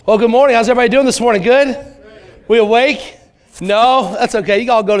Well, good morning. How's everybody doing this morning? Good? We awake? No? That's okay. You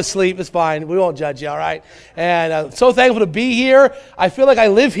can all go to sleep. It's fine. We won't judge you, all right? And I'm so thankful to be here. I feel like I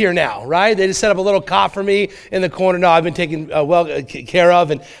live here now, right? They just set up a little cot for me in the corner. No, I've been taken well care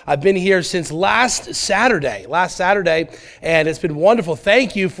of, and I've been here since last Saturday, and it's been wonderful.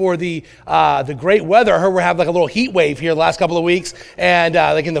 Thank you for the great weather. I heard we're having like a little heat wave here the last couple of weeks, and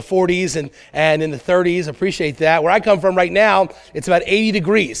like in the 40s and in the 30s. Appreciate that. Where I come from right now, it's about 80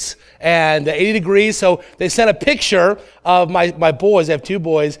 degrees. And 80 degrees, so they sent a picture of my boys. I have two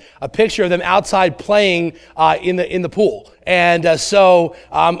boys, a picture of them outside playing in the pool. And so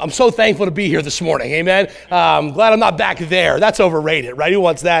I'm so thankful to be here this morning. Amen. I'm glad I'm not back there. That's overrated, right? Who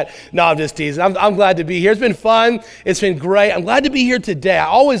wants that? No, I'm just teasing. I'm glad to be here. It's been fun. It's been great. I'm glad to be here today. I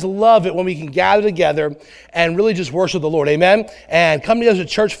always love it when we can gather together and really just worship the Lord. Amen. And come together as a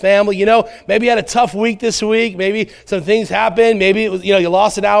church family. You know, maybe you had a tough week this week. Maybe some things happened. Maybe it was, you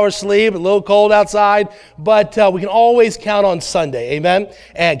lost an hour's sleep, a little cold outside. But we can always count on Sunday. Amen.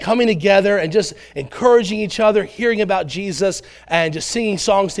 And coming together and just encouraging each other, hearing about Jesus, and just singing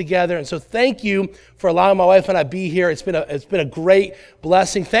songs together. And so thank you for allowing my wife and I to be here. It's been a great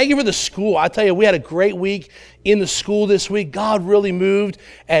blessing. Thank you for the school. I tell you, we had a great week in the school this week. God really moved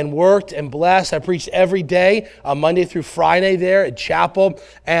and worked and blessed. I preached every day, Monday through Friday there at chapel,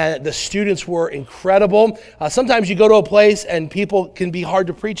 and the students were incredible. Sometimes you go to a place and people can be hard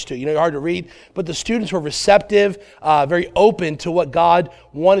to preach to, hard to read, but the students were receptive, very open to what God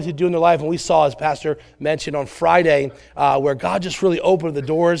wanted to do in their life. And we saw, as Pastor mentioned on Friday, where God just really opened the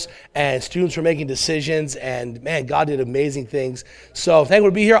doors and students were making decisions, and man, God did amazing things. So thankful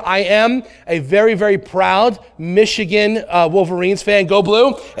to be here. I am a very, very proud Michigan Wolverines fan. Go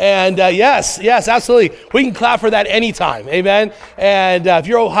Blue. And yes, absolutely. We can clap for that anytime. Amen. And if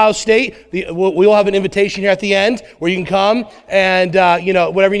you're Ohio State, we will have an invitation here at the end where you can come and,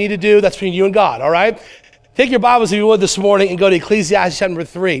 whatever you need to do, that's between you and God. All right. Take your Bibles, if you would, this morning and go to Ecclesiastes chapter number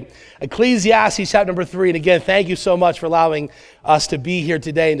 3. Ecclesiastes chapter number 3. And again, thank you so much for allowing us to be here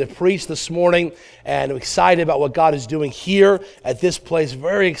today and to preach this morning. And I'm excited about what God is doing here at this place.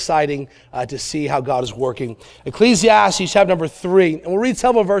 Very exciting to see how God is working. Ecclesiastes chapter number 3. And we'll read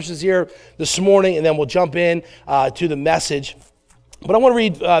several verses here this morning, and then we'll jump in to the message. But I want to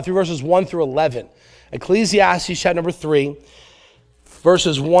read through verses 1 through 11. Ecclesiastes chapter number 3,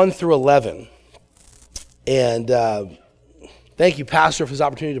 verses 1 through 11. And thank you, Pastor, for his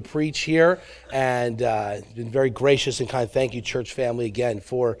opportunity to preach here. And been very gracious and kind. Thank you, church family, again,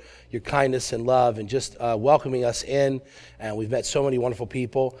 for your kindness and love and just welcoming us in. And we've met so many wonderful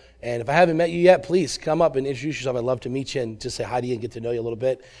people. And if I haven't met you yet, please come up and introduce yourself. I'd love to meet you and just say hi to you and get to know you a little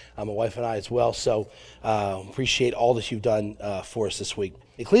bit. My wife and I as well. So appreciate all that you've done for us this week.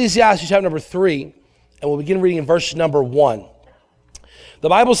 Ecclesiastes chapter number 3, and we'll begin reading in verse number 1. The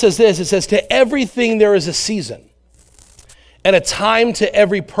Bible says this, it says, "To everything there is a season, and a time to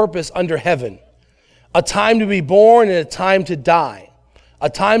every purpose under heaven, a time to be born and a time to die, a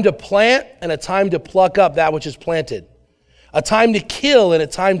time to plant and a time to pluck up that which is planted, a time to kill and a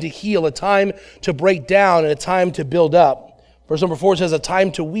time to heal, a time to break down and a time to build up." Verse number 4 says, "A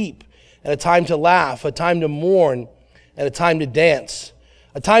time to weep and a time to laugh, a time to mourn and a time to dance,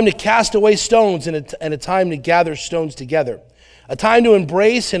 a time to cast away stones and a time to gather stones together, a time to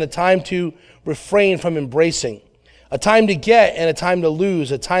embrace and a time to refrain from embracing, a time to get and a time to lose,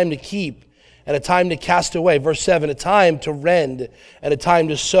 a time to keep and a time to cast away." Verse 7, "A time to rend and a time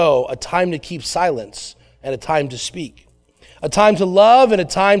to sow, a time to keep silence and a time to speak, a time to love and a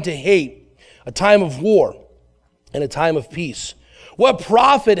time to hate, a time of war and a time of peace. What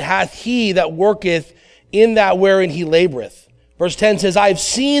profit hath he that worketh in that wherein he laboreth?" Verse 10 says, "I have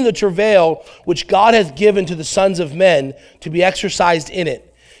seen the travail which God hath given to the sons of men to be exercised in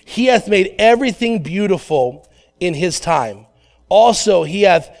it. He hath made everything beautiful in his time. Also he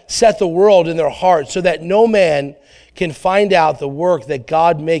hath set the world in their heart, so that no man can find out the work that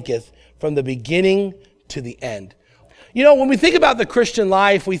God maketh from the beginning to the end." When we think about the Christian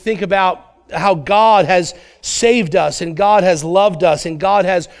life, we think about how God has saved us and God has loved us and God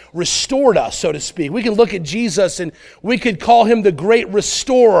has restored us, so to speak. We can look at Jesus and we could call him the great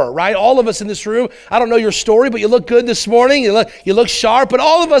restorer, right? All of us in this room, I don't know your story, but you look good this morning. You look sharp. But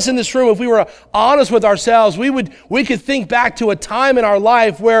all of us in this room, if we were honest with ourselves, we could think back to a time in our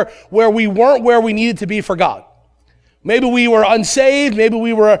life where we weren't where we needed to be for God. Maybe we were unsaved. Maybe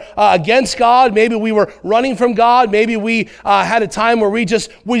we were against God. Maybe we were running from God. Maybe we had a time where we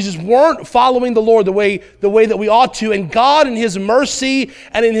just weren't following the Lord the way that we ought to. And God, in His mercy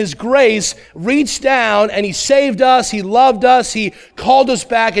and in His grace, reached down and He saved us. He loved us. He called us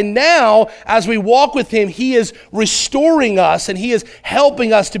back. And now, as we walk with Him, He is restoring us and He is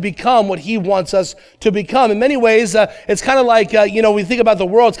helping us to become what He wants us to become. In many ways, it's kind of like we think about the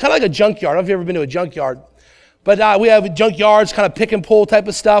world. It's kind of like a junkyard. I don't know if you've ever been to a junkyard. But we have junkyards, kind of pick and pull type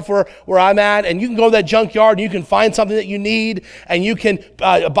of stuff where I'm at. And you can go to that junkyard and you can find something that you need. And you can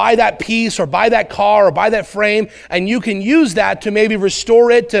buy that piece or buy that car or buy that frame. And you can use that to maybe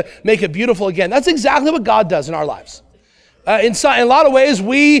restore it, to make it beautiful again. That's exactly what God does in our lives. In a lot of ways,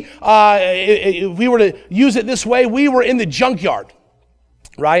 if we were to use it this way, we were in the junkyard,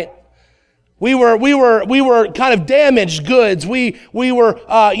 right? We were kind of damaged goods. We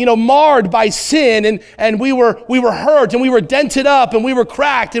were marred by sin, and we were hurt, and we were dented up, and we were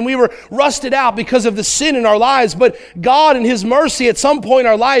cracked, and we were rusted out because of the sin in our lives. But God, in His mercy, at some point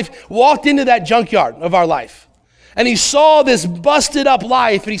in our life, walked into that junkyard of our life. And He saw this busted up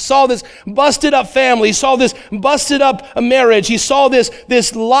life, and He saw this busted up family. He saw this busted up marriage. He saw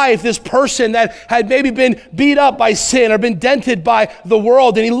this life, this person that had maybe been beat up by sin or been dented by the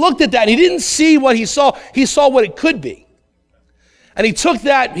world. And He looked at that, and He didn't see what He saw. He saw what it could be. And He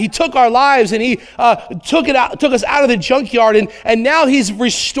took our lives, and He took us out of the junkyard, and now He's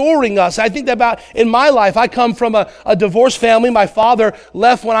restoring us. I think that about in my life, I come from a divorced family. My father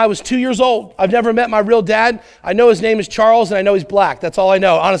left when I was 2 years old. I've never met my real dad. I know his name is Charles, and I know he's black. That's all I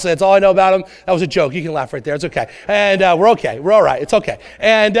know. Honestly, that's all I know about him. That was a joke. You can laugh right there. It's okay. And we're okay. We're all right. It's okay.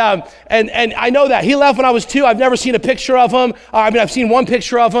 And I know that. He left when I was 2. I've never seen a picture of him. I've seen one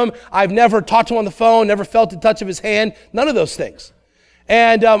picture of him. I've never talked to him on the phone, never felt the touch of his hand. None of those things.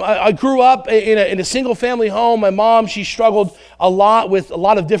 And I grew up in a single family home. My mom, she struggled a lot with a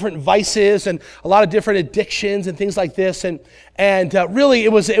lot of different vices and a lot of different addictions and things like this. And really,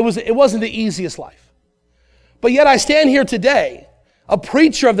 it wasn't the easiest life. But yet I stand here today, a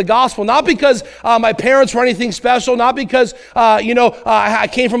preacher of the gospel, not because my parents were anything special, not because I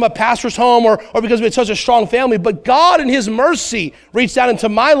came from a pastor's home or because we had such a strong family, but God in His mercy reached out into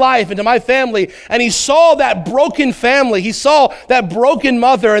my life, into my family, and He saw that broken family. He saw that broken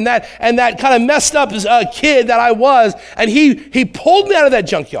mother and that kind of messed up kid that I was, and He pulled me out of that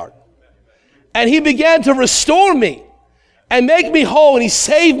junkyard, and He began to restore me and make me whole, and He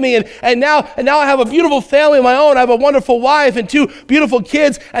saved me, and now I have a beautiful family of my own. I have a wonderful wife and 2 beautiful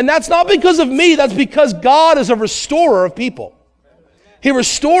kids, and that's not because of me. That's because God is a restorer of people. He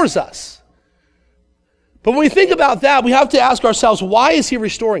restores us. But when we think about that, we have to ask ourselves, why is He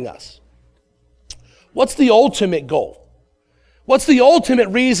restoring us? What's the ultimate goal? What's the ultimate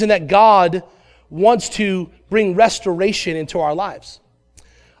reason that God wants to bring restoration into our lives?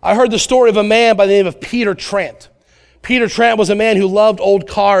 I heard the story of a man by the name of Peter Trant. Peter Trant was a man who loved old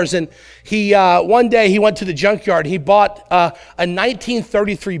cars, and he one day he went to the junkyard. He bought a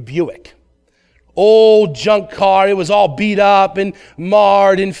 1933 Buick, old junk car. It was all beat up and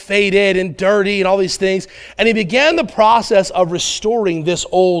marred and faded and dirty and all these things. And he began the process of restoring this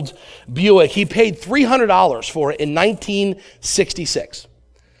old Buick. He paid $300 for it in 1966.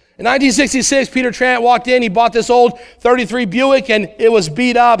 In 1966, Peter Trant walked in. He bought this old 33 Buick, and it was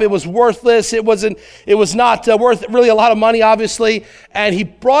beat up. It was worthless. It was not worth really a lot of money, obviously. And he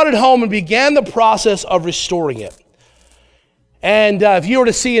brought it home and began the process of restoring it. And if you were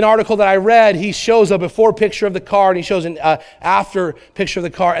to see an article that I read, he shows a before picture of the car, and he shows an after picture of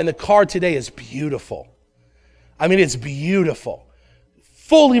the car. And the car today is beautiful. I mean, it's beautiful.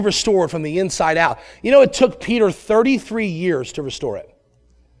 Fully restored from the inside out. You know, it took Peter 33 years to restore it.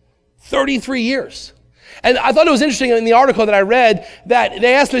 33 years. And I thought it was interesting in the article that I read that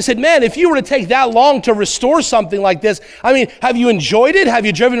they asked me, they said, man, if you were to take that long to restore something like this, I mean, have you enjoyed it? Have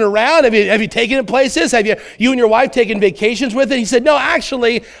you driven it around? Have you taken it places? Have you and your wife taken vacations with it? He said, no,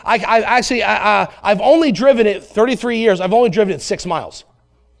 actually, I've only driven it 33 years. I've only driven it 6 miles.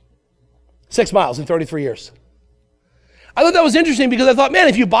 6 miles in 33 years. I thought that was interesting because I thought, man,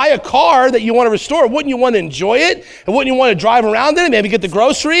 if you buy a car that you want to restore, wouldn't you want to enjoy it? And wouldn't you want to drive around in it, maybe get the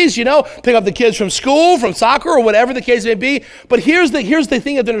groceries, pick up the kids from school, from soccer, or whatever the case may be? But here's the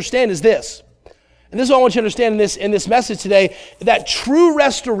thing you have to understand is this. And this is what I want you to understand in this message today, that true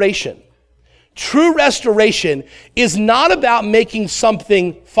restoration is not about making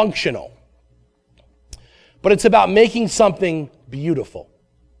something functional, but it's about making something beautiful.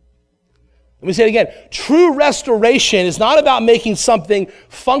 Let me say it again. True restoration is not about making something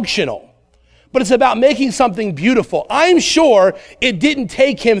functional, but it's about making something beautiful. I'm sure it didn't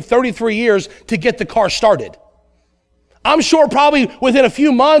take him 33 years to get the car started. I'm sure probably within a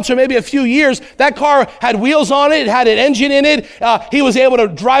few months or maybe a few years, that car had wheels on it, it had an engine in it. He was able to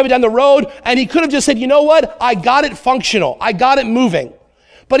drive it down the road, and he could have just said, you know what? I got it functional. I got it moving.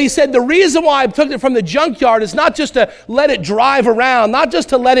 But he said, the reason why I took it from the junkyard is not just to let it drive around, not just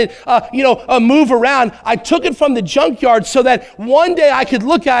to let it, move around. I took it from the junkyard so that one day I could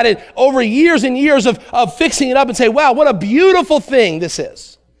look at it over years and years of fixing it up and say, wow, what a beautiful thing this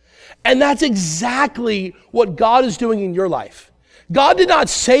is. And that's exactly what God is doing in your life. God did not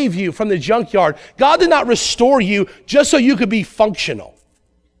save you from the junkyard. God did not restore you just so you could be functional.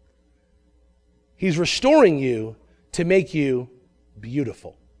 He's restoring you to make you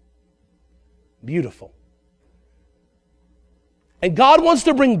beautiful. Beautiful. And God wants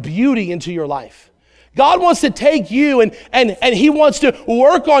to bring beauty into your life. God wants to take you and he wants to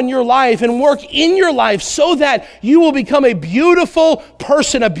work on your life and work in your life so that you will become a beautiful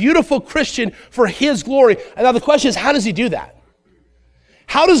person, a beautiful Christian for his glory. And now the question is, how does he do that?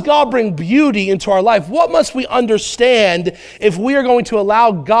 How does God bring beauty into our life? What must we understand if we are going to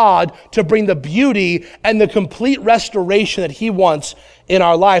allow God to bring the beauty and the complete restoration that he wants in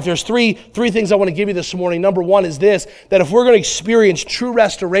our life? There's three things I want to give you this morning. Number one is this, that if we're going to experience true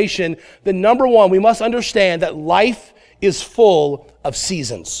restoration, then number one, we must understand that life is full of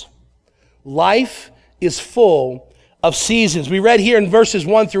seasons. Life is full of seasons. We read here in verses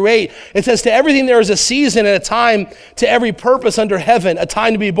 1-8, it says, to everything there is a season and a time to every purpose under heaven, a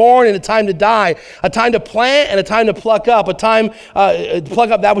time to be born and a time to die, a time to plant and a time to pluck up, a time to pluck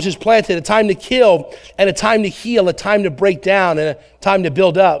up that which is planted, a time to kill and a time to heal, a time to break down and a time to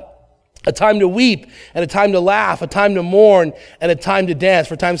build up, a time to weep and a time to laugh, a time to mourn and a time to dance.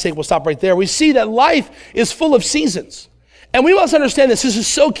 For time's sake, we'll stop right there. We see that life is full of seasons. And we must understand this. This is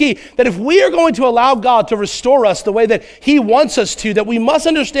so key, that if we are going to allow God to restore us the way that he wants us to, that we must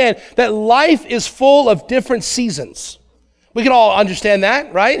understand that life is full of different seasons. We can all understand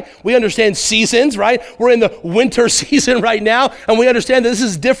that, right? We understand seasons, right? We're in the winter season right now, and we understand that this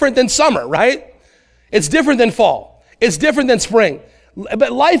is different than summer, right? It's different than fall. It's different than spring.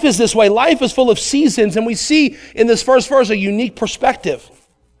 But life is this way. Life is full of seasons, and we see in this first verse a unique perspective.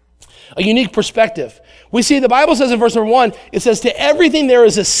 A unique perspective. We see the Bible says in verse number 1, it says, to everything there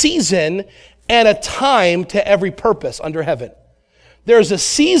is a season and a time to every purpose under heaven. There's a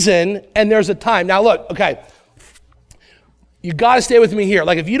season and there's a time. Now look, okay, you got to stay with me here.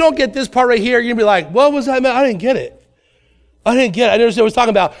 Like if you don't get this part right here, you're going to be like, what was that? I didn't get it. I didn't understand what I was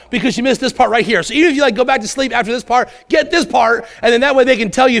talking about because you missed this part right here. So even if you go back to sleep after this part, get this part, and then that way they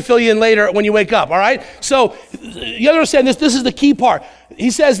can fill you in later when you wake up, all right? So you understand this is the key part.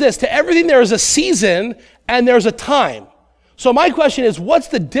 He says this, to everything there is a season and there's a time. So my question is, what's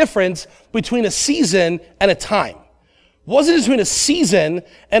the difference between a season and a time? What's the difference between a season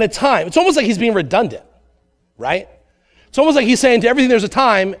and a time? It's almost like he's being redundant, right? It's almost like he's saying to everything there's a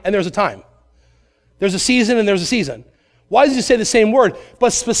time and there's a time. There's a season and there's a season. Why does he say the same word?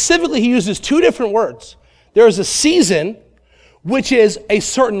 But specifically, he uses two different words. There is a season, which is a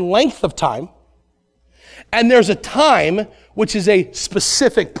certain length of time, and there's a time, which is a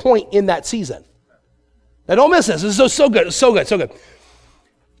specific point in that season. Now, don't miss this. This is so good. It's so good, so good.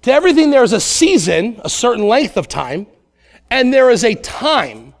 To everything, there is a season, a certain length of time, and there is a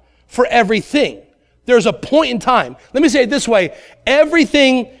time for everything. There's a point in time. Let me say it this way. Let me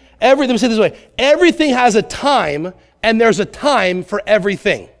say it this way. Everything has a time, and there's a time for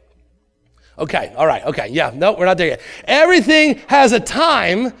everything. Okay, all right, okay, yeah, no, we're not there yet. Everything has a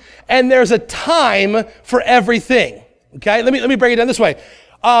time, and there's a time for everything. Okay, let me break it down this way.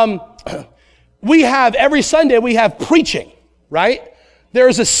 We have, every Sunday, we have preaching, right?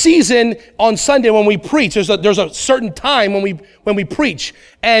 There's a season on Sunday when we preach. There's a certain time when we preach.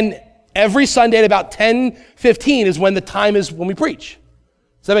 And every Sunday at about 10:15 is when the time is when we preach.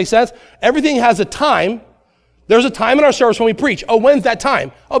 Does that make sense? Everything has a time. There's a time in our service when we preach. Oh, when's that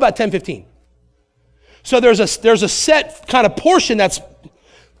time? Oh, about 10:15. So there's a set kind of portion that's,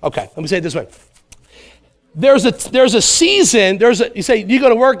 okay, let me say it this way. There's a season, you say, you go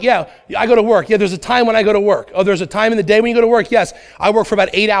to work? Yeah, I go to work. Yeah, there's a time when I go to work. Oh, there's a time in the day when you go to work? Yes, I work for about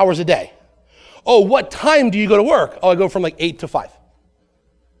 8 hours a day. Oh, what time do you go to work? Oh, I go from like 8 to 5.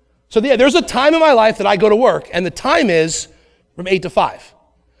 So yeah, there's a time in my life that I go to work, and the time is from 8 to 5.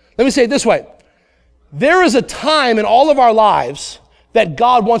 Let me say it this way. There is a time in all of our lives that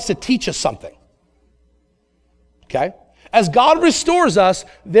God wants to teach us something. Okay? As God restores us,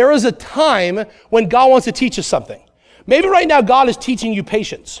 there is a time when God wants to teach us something. Maybe right now God is teaching you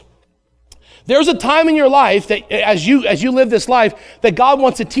patience. There's a time in your life that as you live this life that God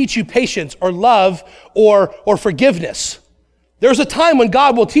wants to teach you patience or love or forgiveness. There's a time when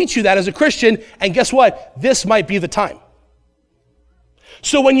God will teach you that as a Christian, and guess what? This might be the time.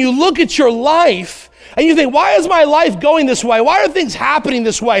 So when you look at your life and you think, why is my life going this way? Why are things happening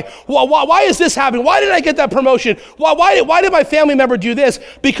this way? Why is this happening? Why did I get that promotion? Why did my family member do this?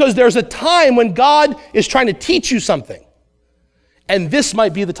 Because there's a time when God is trying to teach you something. And this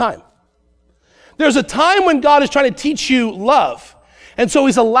might be the time. There's a time when God is trying to teach you love. And so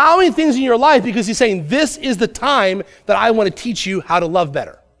he's allowing things in your life because he's saying, this is the time that I want to teach you how to love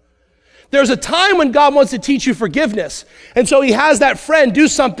better. There's a time when God wants to teach you forgiveness. And so he has that friend do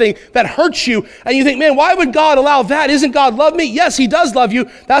something that hurts you. And you think, man, why would God allow that? Isn't God love me? Yes, he does love you.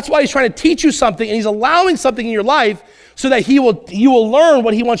 That's why he's trying to teach you something. And he's allowing something in your life so that you will learn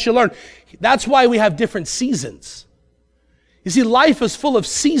what he wants you to learn. That's why we have different seasons. You see, life is full of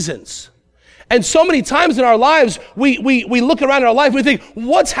seasons. And so many times in our lives, we look around in our life and we think,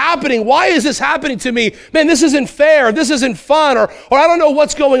 what's happening? Why is this happening to me? Man, this isn't fair. This isn't fun. Or I don't know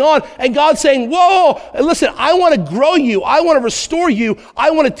what's going on. And God's saying, whoa, listen, I want to grow you. I want to restore you.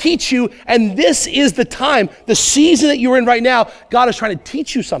 I want to teach you. And this is the time, the season that you're in right now, God is trying to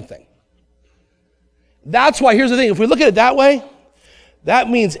teach you something. That's why, here's the thing. If we look at it that way, that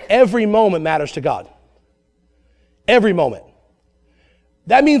means every moment matters to God. Every moment.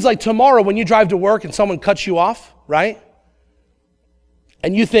 That means like tomorrow when you drive to work and someone cuts you off, right?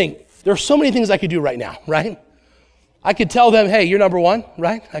 And you think, there are so many things I could do right now, right? I could tell them, hey, you're number one,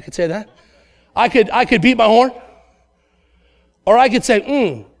 right? I could say that. I could beat my horn. Or I could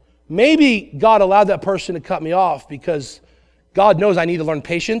say, maybe God allowed that person to cut me off because God knows I need to learn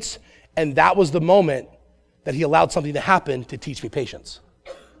patience. And that was the moment that he allowed something to happen to teach me patience.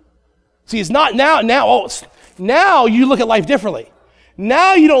 See, it's not now you look at life differently.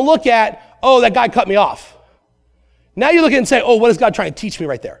 Now you don't look at, oh, that guy cut me off. Now you look at it and say, oh, what is God trying to teach me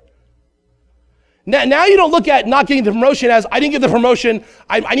right there? Now you don't look at not getting the promotion as, I didn't get the promotion,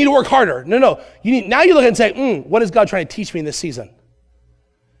 I need to work harder. No. Now you look at it and say, what is God trying to teach me in this season?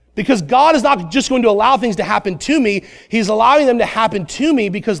 Because God is not just going to allow things to happen to me, he's allowing them to happen to me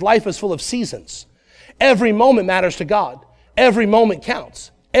because life is full of seasons. Every moment matters to God. Every moment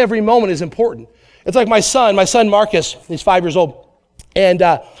counts. Every moment is important. It's like my son Marcus, he's 5 years old. And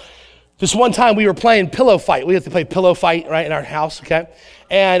this one time we were playing pillow fight. We have to play pillow fight, right, in our house, okay?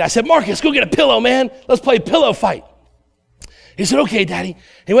 And I said, Marcus, go get a pillow, man. Let's play pillow fight. He said, okay, Daddy.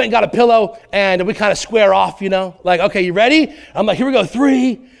 He went and got a pillow, and we kind of square off, like, okay, you ready? I'm like, here we go,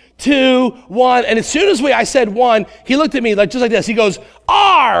 3, 2, 1. And as soon as I said 1, he looked at me like just like this. He goes,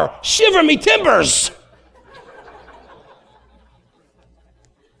 R, shiver me timbers.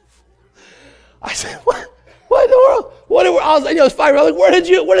 I said, what in the world? I was 5 years old. Where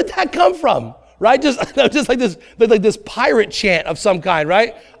did that come from? Right? Just like this pirate chant of some kind,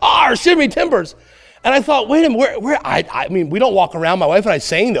 right? Shiver me timbers. And I thought, wait a minute, I mean, we don't walk around, my wife and I,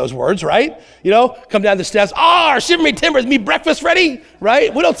 saying those words, right? Come down the steps, shiver me timbers, me breakfast ready,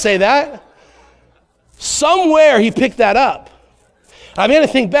 right? We don't say that. Somewhere he picked that up. I began to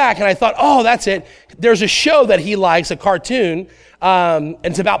think back and I thought, that's it. There's a show that he likes, a cartoon, and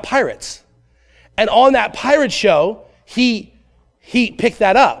it's about pirates. And on that pirate show, he picked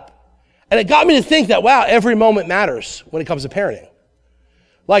that up. And it got me to think that, wow, every moment matters when it comes to parenting.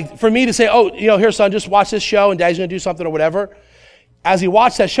 Like for me to say, here, son, just watch this show and Daddy's going to do something or whatever. As he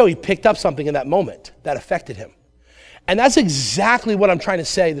watched that show, he picked up something in that moment that affected him. And that's exactly what I'm trying to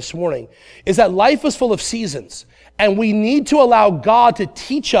say this morning, is that life is full of seasons. And we need to allow God to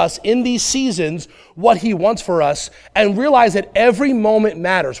teach us in these seasons what he wants for us and realize that every moment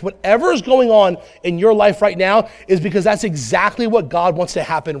matters. Whatever is going on in your life right now is because that's exactly what God wants to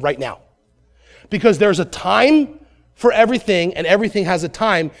happen right now. Because there's a time for everything and everything has a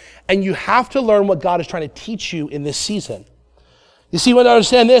time, and you have to learn what God is trying to teach you in this season. You see, when I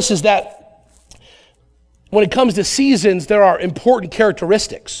understand this is that when it comes to seasons, there are important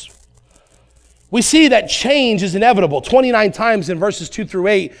characteristics. We see that change is inevitable. 29 times in verses 2 through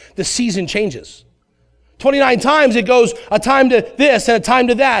 8, the season changes. 29 times it goes a time to this and a time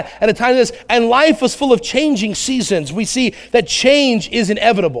to that and a time to this. And life is full of changing seasons. We see that change is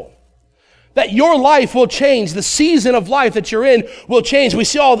inevitable. That your life will change. The season of life that you're in will change. We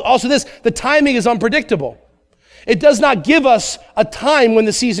see also this, the timing is unpredictable. It does not give us a time when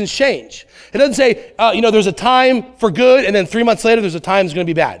the seasons change. It doesn't say, there's a time for good and then 3 months later there's a time it's going to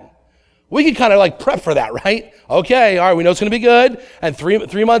be bad. We can kind of like prep for that, right? Okay, all right, we know it's going to be good, and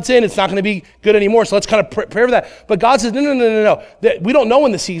three months in, it's not going to be good anymore, so let's kind of prepare for that. But God says, no. We don't know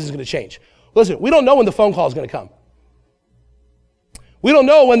when the season is going to change. Listen, we don't know when the phone call is going to come. We don't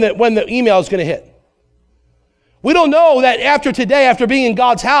know when the email is going to hit. We don't know that after today, after being in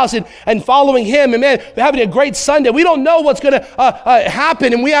God's house and following him, and man, having a great Sunday, we don't know what's going to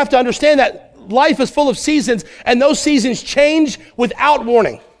happen, and we have to understand that life is full of seasons, and those seasons change without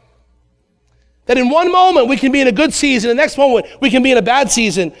warning. That in one moment we can be in a good season, the next moment we can be in a bad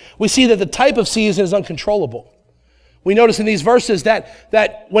season. We see that the type of season is uncontrollable. We notice in these verses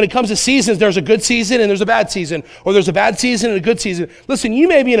that when it comes to seasons, there's a good season and there's a bad season, or there's a bad season and a good season. Listen, you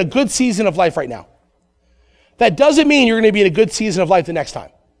may be in a good season of life right now. That doesn't mean you're going to be in a good season of life the next time.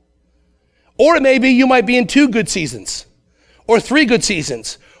 Or it may be you might be in 2 good seasons, or 3 good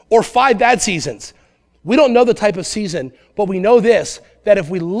seasons, or 5 bad seasons. We don't know the type of season, but we know this, that if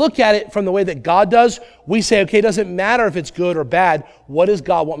we look at it from the way that God does, we say, okay, it doesn't matter if it's good or bad. What does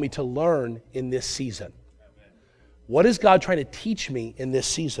God want me to learn in this season? What is God trying to teach me in this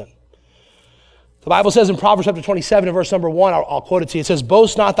season? The Bible says in Proverbs chapter 27 and verse number 1, I'll quote it to you. It says,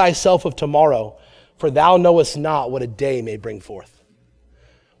 boast not thyself of tomorrow, for thou knowest not what a day may bring forth.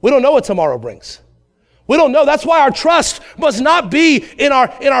 We don't know what tomorrow brings. We don't know. That's why our trust must not be in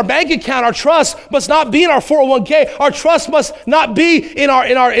our bank account. Our trust must not be in our 401k. Our trust must not be in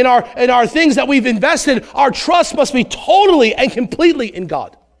our things that we've invested. Our trust must be totally and completely in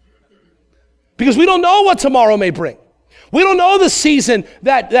God. Because we don't know what tomorrow may bring. We don't know the season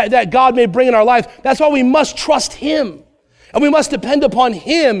that God may bring in our life. That's why we must trust Him. And we must depend upon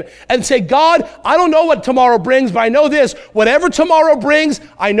Him and say, God, I don't know what tomorrow brings, but I know this. Whatever tomorrow brings,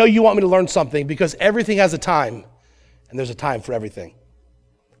 I know you want me to learn something, because everything has a time, and there's a time for everything.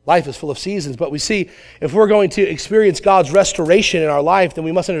 Life is full of seasons, but we see if we're going to experience God's restoration in our life, then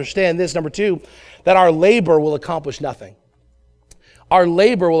we must understand this, number 2, that our labor will accomplish nothing. Our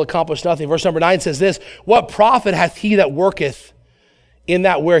labor will accomplish nothing. Verse number 9 says this, what profit hath he that worketh in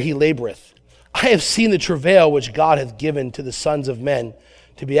that where he laboreth? I have seen the travail which God hath given to the sons of men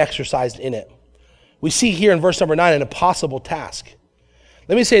to be exercised in it. We see here in verse number 9 an impossible task.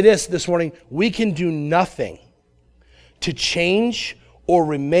 Let me say this morning. We can do nothing to change or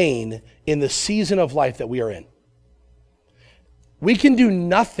remain in the season of life that we are in. We can do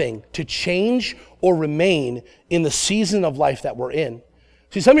nothing to change or remain in the season of life that we're in.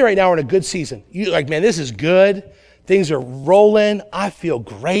 See, some of you right now are in a good season. You're like, man, this is good. Things are rolling. I feel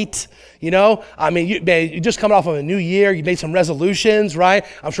great. I mean, you're just coming off of a new year. You made some resolutions, right?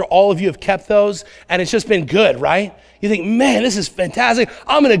 I'm sure all of you have kept those, and it's just been good, right? You think, man, this is fantastic.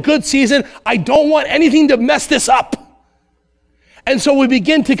 I'm in a good season. I don't want anything to mess this up. And so we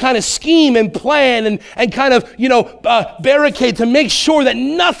begin to kind of scheme and plan and kind of, barricade to make sure that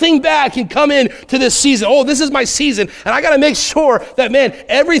nothing bad can come in to this season. Oh, this is my season, and I got to make sure that, man,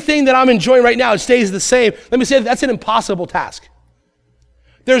 everything that I'm enjoying right now stays the same. Let me say that's an impossible task.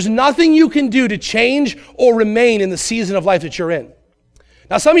 There's nothing you can do to change or remain in the season of life that you're in.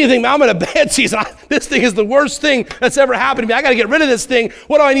 Now, some of you think, man, I'm in a bad season. This thing is the worst thing that's ever happened to me. I got to get rid of this thing.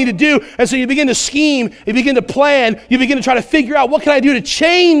 What do I need to do? And so you begin to scheme, you begin to plan, you begin to try to figure out, what can I do to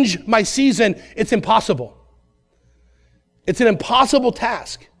change my season? It's impossible. It's an impossible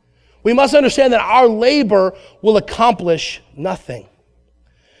task. We must understand that our labor will accomplish nothing.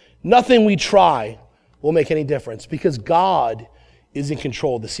 Nothing we try will make any difference, because God is in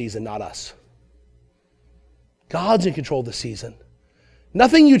control of the season, not us. God's in control of the season.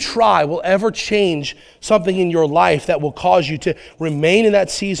 Nothing you try will ever change something in your life that will cause you to remain in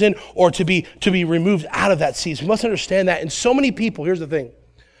that season or to be removed out of that season. We must understand that. And so many people, here's the thing.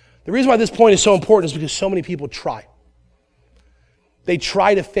 The reason why this point is so important is because so many people try. They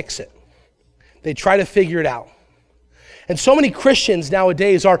try to fix it. They try to figure it out. And so many Christians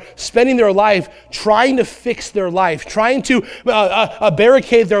nowadays are spending their life trying to fix their life, trying to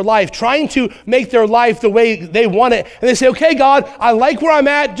barricade their life, trying to make their life the way they want it. And they say, okay, God, I like where I'm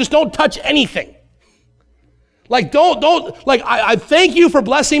at, just don't touch anything. Like, I thank you for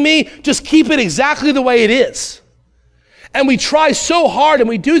blessing me, just keep it exactly the way it is. And we try so hard and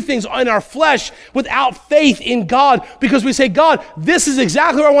we do things in our flesh without faith in God, because we say, God, this is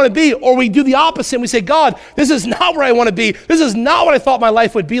exactly where I want to be. Or we do the opposite and we say, God, this is not where I want to be. This is not what I thought my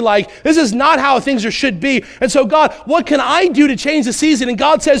life would be like. This is not how things should be. And so, God, what can I do to change the season? And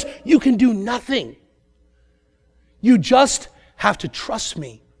God says, you can do nothing. You just have to trust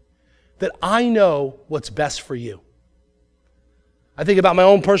me that I know what's best for you. I think about my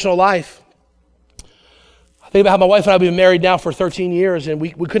own personal life. Think about how my wife and I have been married now for 13 years, and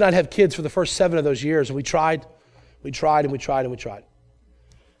we could not have kids for the first 7 of those years. And we tried, and we tried. And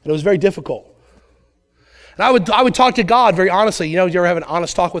it was very difficult. And I would talk to God very honestly. You ever have an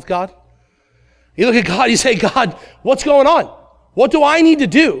honest talk with God? You look at God, you say, God, what's going on? What do I need to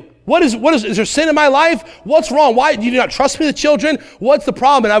do? Is there sin in my life? What's wrong? Why do you not trust me with children? What's the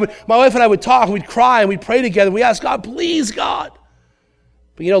problem? And my wife and I would talk, and we'd cry, and we'd pray together. We ask God, please, God.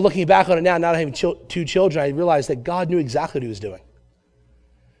 But looking back on it now, not having 2 children, I realized that God knew exactly what he was doing.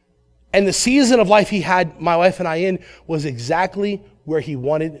 And the season of life he had my wife and I in was exactly where he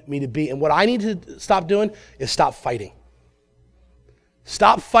wanted me to be. And what I need to stop doing is stop fighting.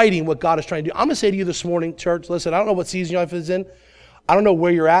 Stop fighting what God is trying to do. I'm going to say to you this morning, church, listen, I don't know what season your life is in. I don't know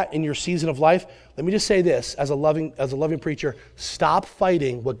where you're at in your season of life. Let me just say this, as a loving preacher, stop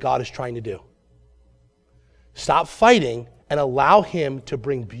fighting what God is trying to do. Stop fighting and allow him to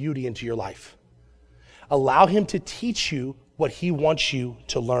bring beauty into your life. Allow him to teach you what he wants you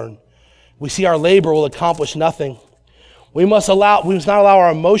to learn. We see our labor will accomplish nothing. We must not allow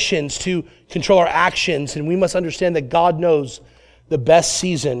our emotions to control our actions, and we must understand that God knows the best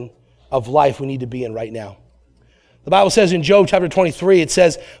season of life we need to be in right now. The Bible says in Job chapter 23, it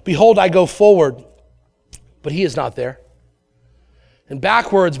says, "Behold, I go forward, but he is not there. And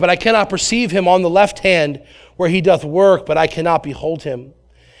backwards, but I cannot perceive him. On the left hand, where he doth work, but I cannot behold him.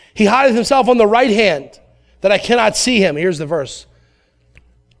 He hideth himself on the right hand, that I cannot see him." Here's the verse.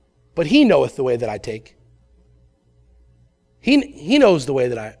 "But he knoweth the way that I take." He knows the way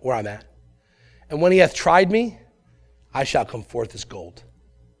that where I'm at. "And when he hath tried me, I shall come forth as gold."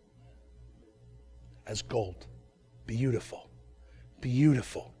 As gold. Beautiful.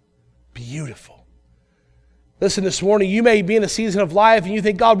 Beautiful. Beautiful. Listen, this morning, you may be in a season of life and you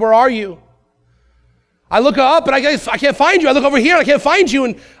think, "God, where are you?" I look up and I can't find you. I look over here and I can't find you.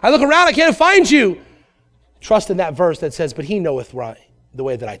 And I look around, I can't find you. Trust in that verse that says, "But he knoweth the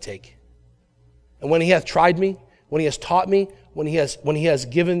way that I take. And when he hath tried me, when he has taught me, when he has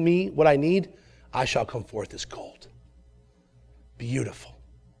given me what I need, I shall come forth as gold." Beautiful.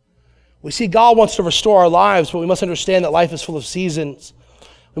 We see God wants to restore our lives, but we must understand that life is full of seasons.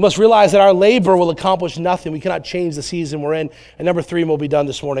 We must realize that our labor will accomplish nothing. We cannot change the season we're in. And number three, and we'll be done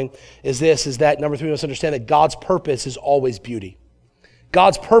this morning, is number three, we must understand that God's purpose is always beauty.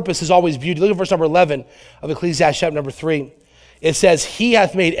 God's purpose is always beauty. Look at verse number 11 of Ecclesiastes chapter number 3. It says, "He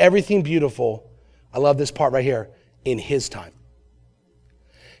hath made everything beautiful." I love this part right here. "In his time."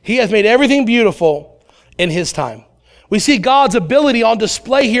 He hath made everything beautiful in his time. We see God's ability on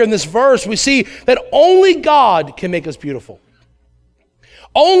display here in this verse. We see that only God can make us beautiful.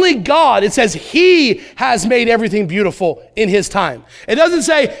 Only God, it says he has made everything beautiful in his time. It doesn't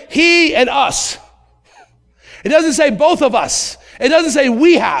say he and us. It doesn't say both of us. It doesn't say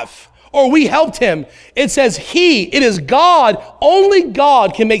we have or we helped him. It says he, it is God. Only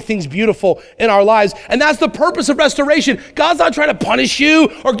God can make things beautiful in our lives. And that's the purpose of restoration. God's not trying to punish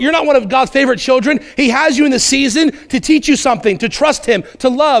you, or you're not one of God's favorite children. He has you in the season to teach you something, to trust him, to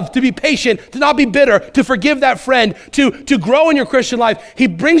love, to be patient, to not be bitter, to forgive that friend, to grow in your Christian life. He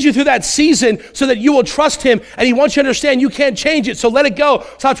brings you through that season so that you will trust him, and he wants you to understand you can't change it, so let it go.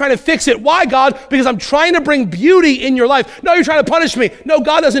 Stop trying to fix it. Why, God? Because I'm trying to bring beauty in your life. No, you're trying to punish me. No,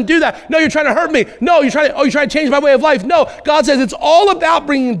 God doesn't do that. No, you're trying to hurt me. No, you're trying to change my way of life. No, God says it's all about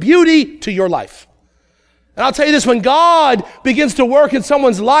bringing beauty to your life. And I'll tell you this, when God begins to work in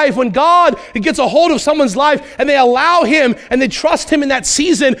someone's life, when God gets a hold of someone's life and they allow him and they trust him in that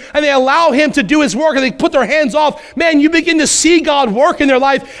season and they allow him to do his work and they put their hands off, man, you begin to see God work in their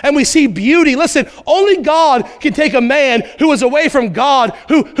life and we see beauty. Listen, only God can take a man who is away from God,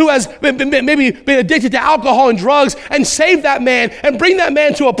 who has maybe been addicted to alcohol and drugs, and save that man and bring that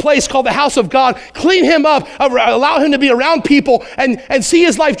man to a place called the house of God, clean him up, allow him to be around people and see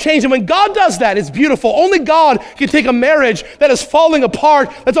his life change. And when God does that, it's beautiful. Only God can take a marriage that is falling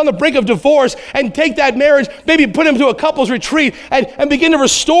apart, that's on the brink of divorce, and take that marriage, maybe put him to a couple's retreat and begin to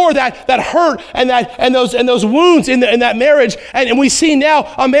restore that hurt and those wounds in that marriage. And we see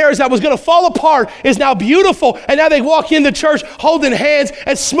now a marriage that was going to fall apart is now beautiful. And now they walk in the church holding hands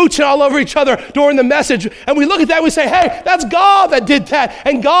and smooching all over each other during the message. And we look at that and we say, hey, that's God that did that.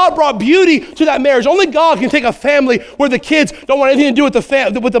 And God brought beauty to that marriage. Only God can take a family where the kids don't want anything to do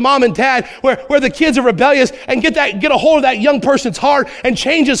with the mom and dad, where the kids are rebellious, and get a hold of that young person's heart and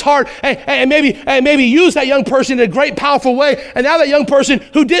change his heart and maybe use that young person in a great, powerful way. And now that young person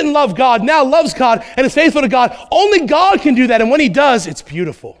who didn't love God now loves God and is faithful to God. Only God can do that. And when he does, it's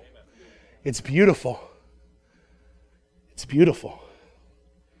beautiful. It's beautiful. It's beautiful.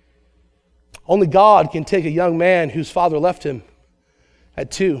 Only God can take a young man whose father left him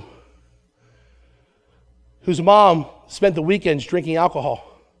at 2, whose mom spent the weekends drinking alcohol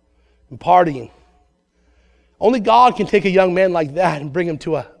and partying. Only God can take a young man like that and bring him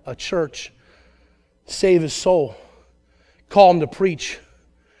to a church, save his soul, call him to preach,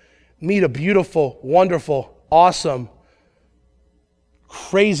 meet a beautiful, wonderful, awesome,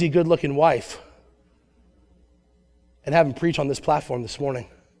 crazy good-looking wife, and have him preach on this platform this morning.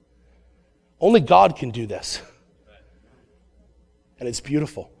 Only God can do this. And it's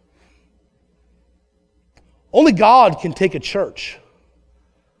beautiful. Only God can take a church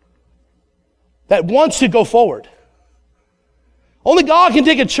that wants to go forward. Only God can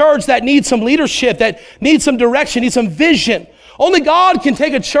take a church that needs some leadership, that needs some direction, needs some vision. Only God can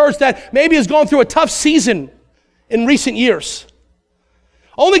take a church that maybe has gone through a tough season in recent years.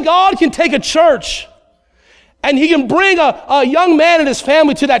 Only God can take a church and he can bring a young man and his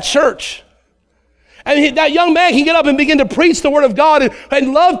family to that church. And that young man can get up and begin to preach the word of God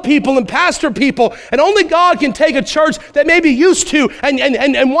and love people and pastor people. And only God can take a church that maybe used to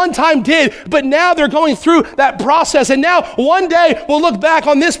and one time did, but now they're going through that process. And now one day we'll look back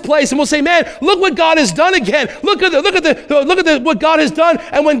on this place and we'll say, man, look what God has done again. Look at what God has done.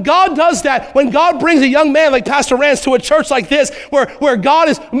 And when God does that, when God brings a young man like Pastor Rance to a church like this, where God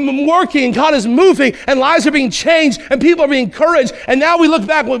is working and God is moving and lives are being changed and people are being encouraged. And now we look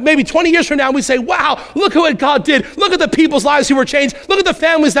back maybe 20 years from now and we say, wow, look at what God did. Look at the people's lives who were changed. Look at the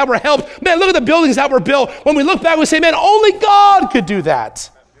families that were helped. Man, look at the buildings that were built. When we look back, we say, man, only God could do that.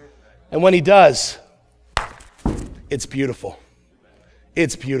 And when he does, it's beautiful.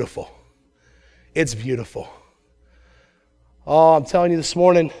 It's beautiful. It's beautiful. Oh, I'm telling you this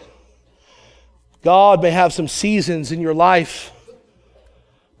morning, God may have some seasons in your life,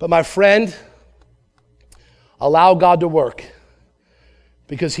 but my friend, allow God to work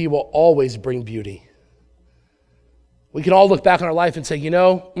because he will always bring beauty. We can all look back on our life and say,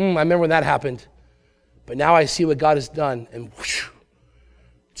 I remember when that happened, but now I see what God has done, and whoosh,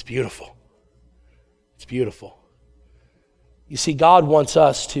 it's beautiful. It's beautiful. You see, God wants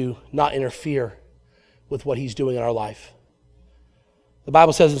us to not interfere with what he's doing in our life. The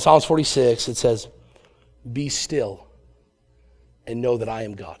Bible says in Psalms 46, it says, be still and know that I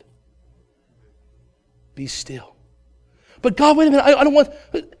am God. Be still. But God, wait a minute, I don't want,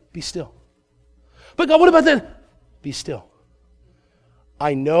 be still. But God, what about that? Be still.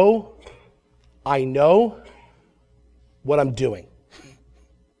 I know what I'm doing.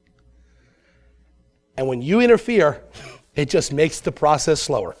 And when you interfere, it just makes the process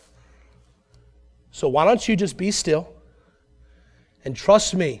slower. So why don't you just be still and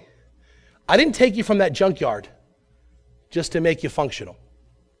trust me. I didn't take you from that junkyard just to make you functional.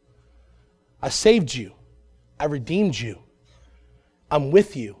 I saved you. I redeemed you. I'm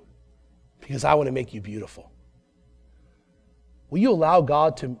with you because I want to make you beautiful. Will you allow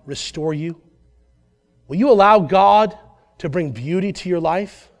God to restore you? Will you allow God to bring beauty to your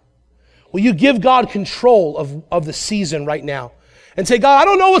life? Will you give God control of the season right now and say, God, I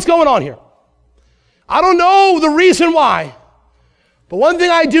don't know what's going on here. I don't know the reason why. But one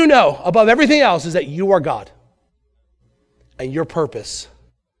thing I do know above everything else is that you are God. And your purpose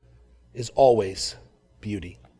is always beauty.